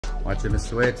Watching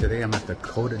Mr. Today I'm at the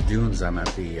Coda Dunes. I'm at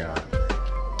the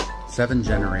 7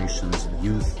 Generations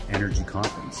Youth Energy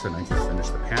Conference, and I just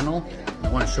finished the panel. I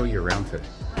want to show you around today.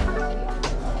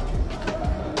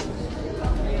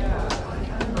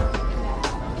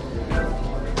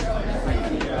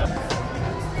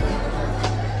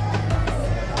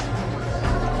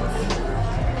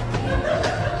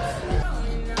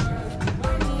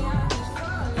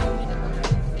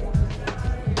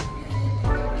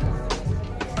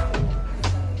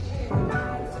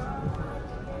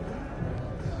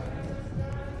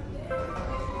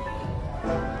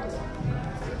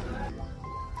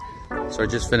 So I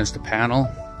just finished a panel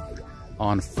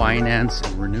on finance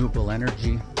and renewable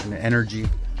energy and energy.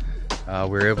 We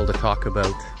were able to talk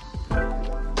about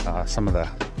some of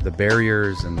the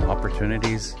barriers and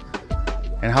opportunities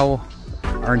and how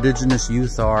our Indigenous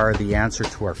youth are the answer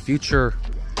to our future.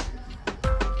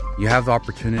 You have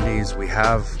opportunities. We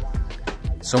have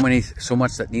so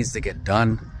much that needs to get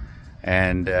done,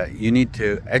 and you need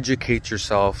to educate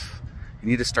yourself. You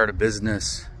need to start a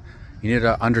business. You need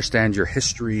to understand your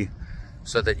history,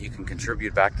 so that you can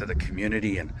contribute back to the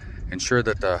community and ensure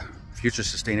that the future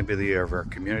sustainability of our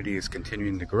community is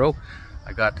continuing to grow.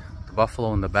 I got the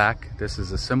buffalo in the back. This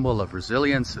is a symbol of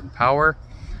resilience and power.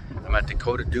 I'm at the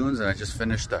Coda Dunes, and I just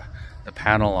finished the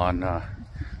panel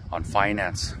on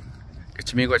finance. Que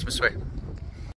chimigo es,